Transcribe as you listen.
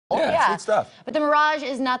Yeah, sweet stuff. But the Mirage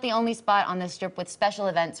is not the only spot on this strip with special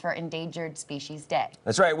events for Endangered Species Day.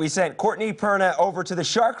 That's right. We sent Courtney Perna over to the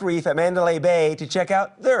Shark Reef at Mandalay Bay to check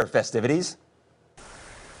out their festivities.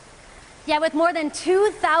 Yeah, with more than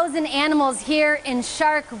 2,000 animals here in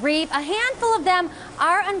Shark Reef, a handful of them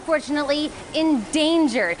are unfortunately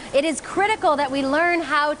endangered. It is critical that we learn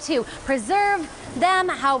how to preserve them,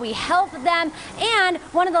 how we help them, and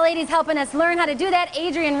one of the ladies helping us learn how to do that,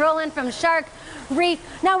 Adrian Rowland from Shark Reef.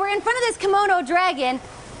 Now we're in front of this kimono dragon.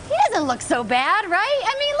 He doesn't look so bad, right?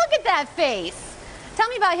 I mean, look at that face. Tell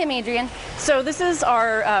me about him, Adrian. So this is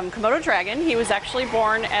our Komodo dragon. He was actually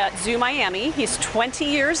born at Zoo Miami. He's 20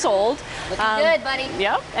 years old. Looking good, buddy.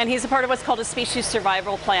 Yep, and he's a part of what's called a species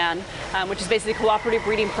survival plan, which is basically cooperative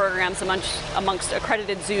breeding programs amongst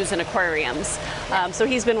accredited zoos and aquariums. So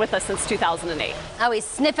he's been with us since 2008. Oh, he's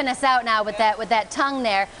sniffing us out now with that tongue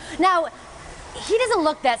there. Now, he doesn't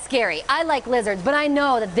look that scary. I like lizards, but I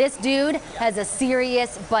know that this dude has a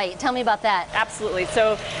serious bite. Tell me about that. Absolutely.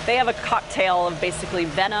 So they have a cocktail of basically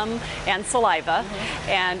venom and saliva,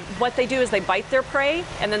 and what they do is they bite their prey,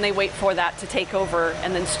 and then they wait for that to take over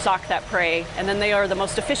and then stalk that prey, and then they are the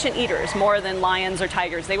most efficient eaters, more than lions or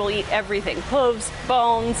tigers. They will eat everything, hooves,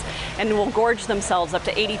 bones, and will gorge themselves up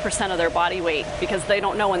to 80% of their body weight because they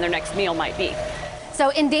don't know when their next meal might be. So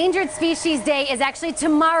Endangered Species Day is actually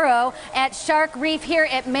tomorrow at Shark Reef here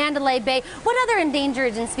at Mandalay Bay. What other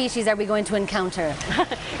endangered species are we going to encounter?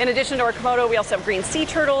 In addition to our Komodo, we also have green sea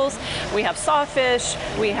turtles, we have sawfish,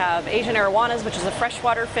 we have Asian arowanas, which is a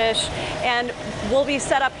freshwater fish, and we'll be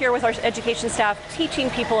set up here with our education staff teaching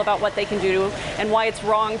people about what they can do and why it's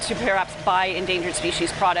wrong to perhaps buy endangered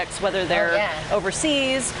species products, whether they're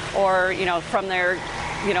overseas or, you know, from their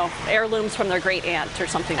heirlooms from their great aunt or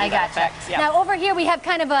something like that. Yeah. Now over here we have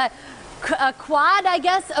kind of a quad, I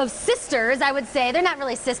guess, of sisters, I would say. They're not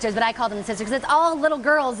really sisters, but I call them sisters because it's all little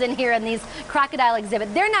girls in here in these crocodile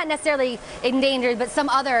exhibits. They're not necessarily endangered, but some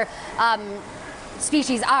other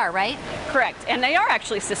species are, right? Correct, and they are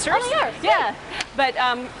actually sisters. Oh, they are? Yeah, but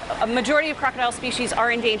a majority of crocodile species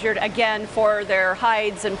are endangered, again, for their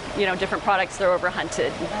hides and, you know, different products they're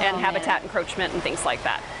overhunted and habitat encroachment and things like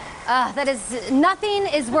that. That is, nothing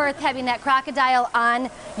is worth having that crocodile on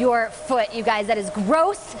your foot, you guys. That is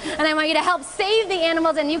gross, and I want you to help save the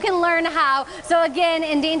animals, and you can learn how. So again,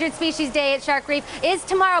 Endangered Species Day at Shark Reef is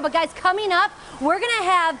tomorrow, but guys, coming up, we're gonna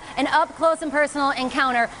have an up close and personal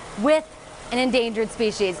encounter with an endangered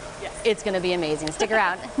species. Yes. It's gonna be amazing. Stick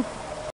around.